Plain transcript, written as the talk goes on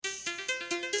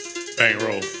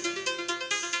BankRoll,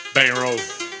 BankRoll,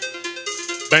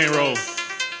 BankRoll,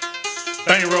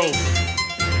 BankRoll.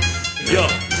 Yeah.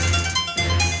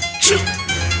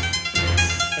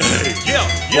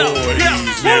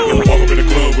 When I walk up in the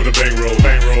club with a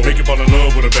BankRoll, make you fall in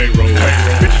love with a BankRoll.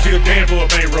 Bitches still damn for a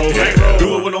BankRoll.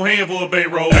 Do it with no hand for a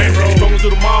BankRoll. Rolling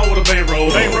through the mall with a BankRoll.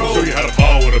 Show you how to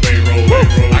ball with a BankRoll.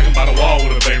 I can buy the wall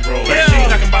with a BankRoll.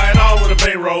 I can buy it all with a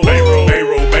BankRoll. BankRoll.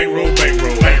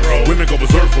 Women go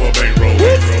berserk for a BankRoll.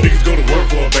 Niggas go to work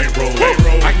for a BankRoll.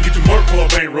 I can get you work for a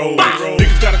BankRoll.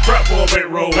 Niggas got a trap for a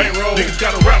BankRoll. Niggas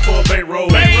got a rap for a BankRoll.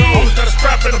 Always got a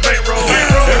strap in a BankRoll.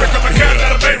 Every time I count,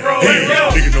 got a BankRoll.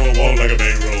 Niggas know I walk like a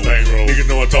BankRoll. Niggas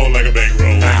know I talk like a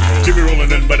BankRoll. She be rolling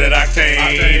nothing but that octane.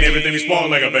 Everything be small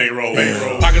like a BankRoll.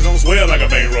 Pockets on swell like a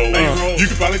BankRoll. You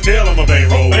can probably tell I'm a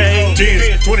BankRoll.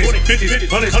 10s, 20s, 50s,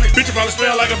 100s. Bitch, you probably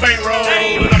smell like a BankRoll.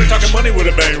 And I be talking money with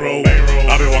a BankRoll.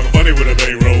 I be walking funny with a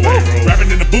BankRoll.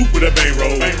 Rapping in the booth with a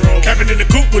BankRoll. Capping in the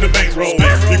coop with a BankRoll.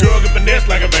 Your girl get finesse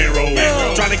like a BankRoll.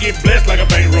 Trying to get blessed like a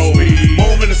BankRoll.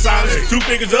 Moment of silence, 2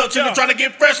 fingers up, chillin', trying to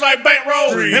get fresh like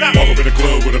BankRoll. And I walk up in the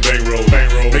club with a BankRoll.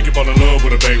 Make you fall in love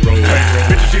with a BankRoll.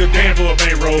 Bitches still damn for a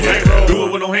BankRoll. Do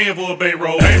it with no hand for a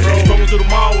BankRoll. Rolling through the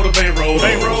mall with a BankRoll.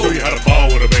 Show you how to ball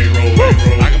with a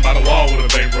BankRoll. I can buy the wall with a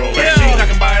BankRoll. I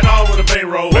can buy it all with a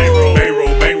BankRoll.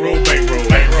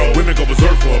 Women go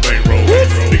berserk for a BankRoll.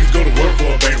 Niggas go to work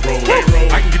for a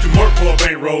BankRoll. I can get you work for a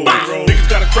BankRoll. Niggas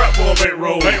got a trap for a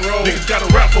BankRoll. Niggas got a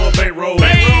rap for a BankRoll.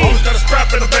 Always got a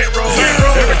strap in a BankRoll.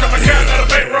 Every time I count, got a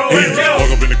BankRoll.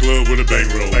 Walk up in the club with a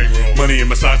BankRoll. Money in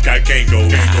my socks, got Kango.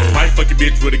 Might fuck your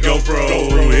bitch with a GoPro.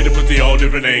 Hit the pussy all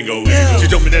different angles. She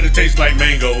told me that it tastes like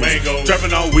mango.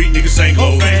 Trapping all week, niggas ain't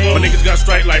go. My niggas got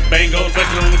striped like Bango.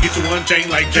 Flexing on to get you one chain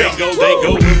like Django. They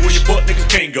go when you fuck, niggas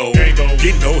can't go.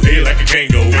 Get no head like a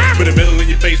Kango. Put a metal in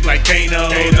your face like Kano.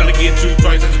 Tryna get 2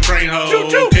 strikes as a train hoe.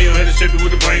 KO had to shape it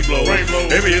with a brain blow.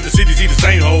 Every other city see the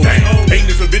same hoe. Ain't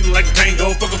this forbidden like a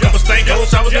tango. Fuck a couple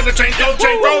stankos. I was gonna change bro.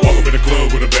 Walk up in the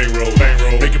club with a BankRoll.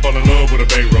 Make you fall in love with a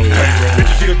BankRoll.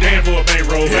 Bitches still damn for a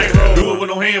BankRoll. Do it with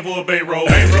no hand for a BankRoll.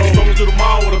 Rolling through the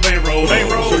mall with a BankRoll.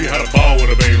 Show you how to ball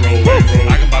with a BankRoll.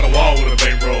 I can buy the wall with a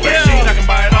BankRoll. I can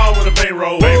buy it all with a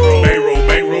BankRoll.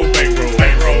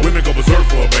 Women go berserk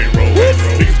for a BankRoll.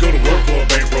 Niggas go to work for a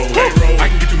BankRoll. I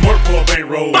can get you work for a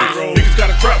BankRoll. Niggas got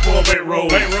a trap for a BankRoll.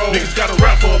 Niggas got a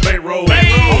rap for a BankRoll.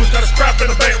 Always got a strap in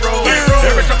a BankRoll.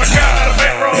 Every time I count, got a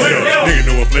BankRoll. Nigga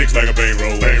know I flex like a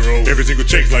BankRoll. Every single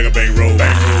check's like a BankRoll.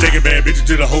 Taking bad bitches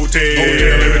to the hotel.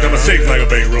 Every time I sex like a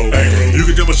BankRoll. You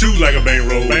can tell my shoes like a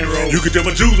BankRoll. You can tell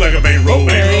my jewels like a BankRoll.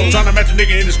 Tryna match a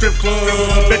nigga in the strip club.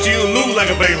 Bet you'll lose like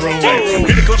a BankRoll.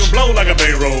 Hit the club and blow like a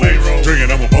BankRoll.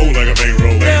 Drinking, I'm a bowl like a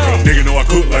BankRoll. Nigga know I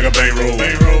cook like a BankRoll.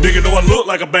 Nigga know I look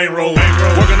like a BankRoll.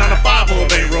 Working on a 5 for a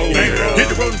BankRoll. Hit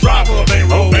the road and drive for a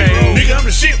BankRoll. Nigga, I'm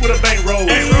the shit with a BankRoll.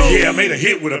 Yeah, I made a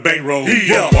hit with a BankRoll.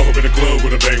 Walk up in the club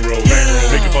with a BankRoll.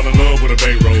 Make you fall in love with a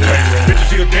BankRoll. Bitches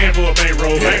still damn for a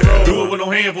BankRoll. Do it with no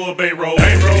hand for a BankRoll.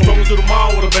 Rolling through the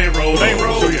mall with a BankRoll.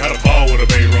 Show you how to